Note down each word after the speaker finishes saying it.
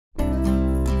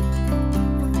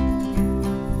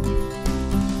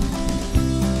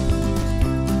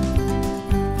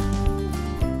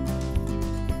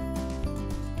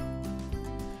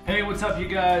what's up you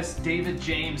guys? David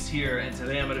James here, and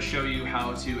today I'm going to show you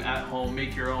how to at home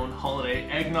make your own holiday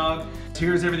eggnog. So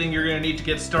here's everything you're going to need to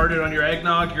get started on your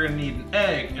eggnog. You're going to need an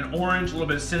egg, an orange, a little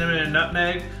bit of cinnamon and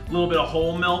nutmeg, a little bit of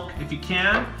whole milk if you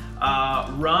can,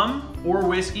 rum or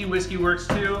whiskey, whiskey works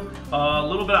too, a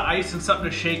little bit of ice and something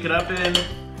to shake it up in.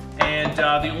 And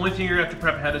the only thing you're gonna have to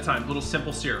prep ahead of time, a little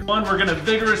simple syrup. One, we're gonna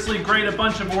vigorously grate a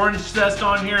bunch of orange zest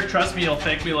on here. Trust me, you'll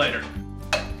thank me later.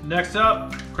 Next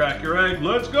up, crack your egg,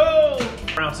 let's go!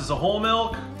 4 ounces of whole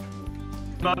milk,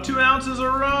 about 2 ounces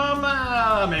of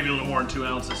rum, maybe a little more than 2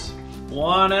 ounces.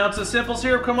 1 ounce of simple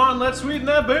syrup, come on, let's sweeten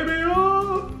that baby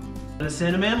up! A bit of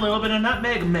cinnamon, a little bit of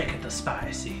nutmeg, make it the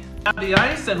spicy. Add the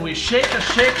ice and we shake,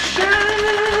 shake.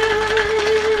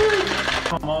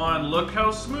 Come on, look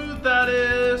how smooth that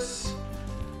is.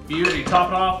 Beauty, top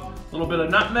it off, a little bit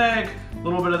of nutmeg, a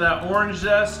little bit of that orange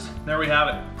zest. There we have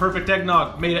it, perfect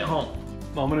eggnog, made at home.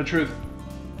 Moment of truth.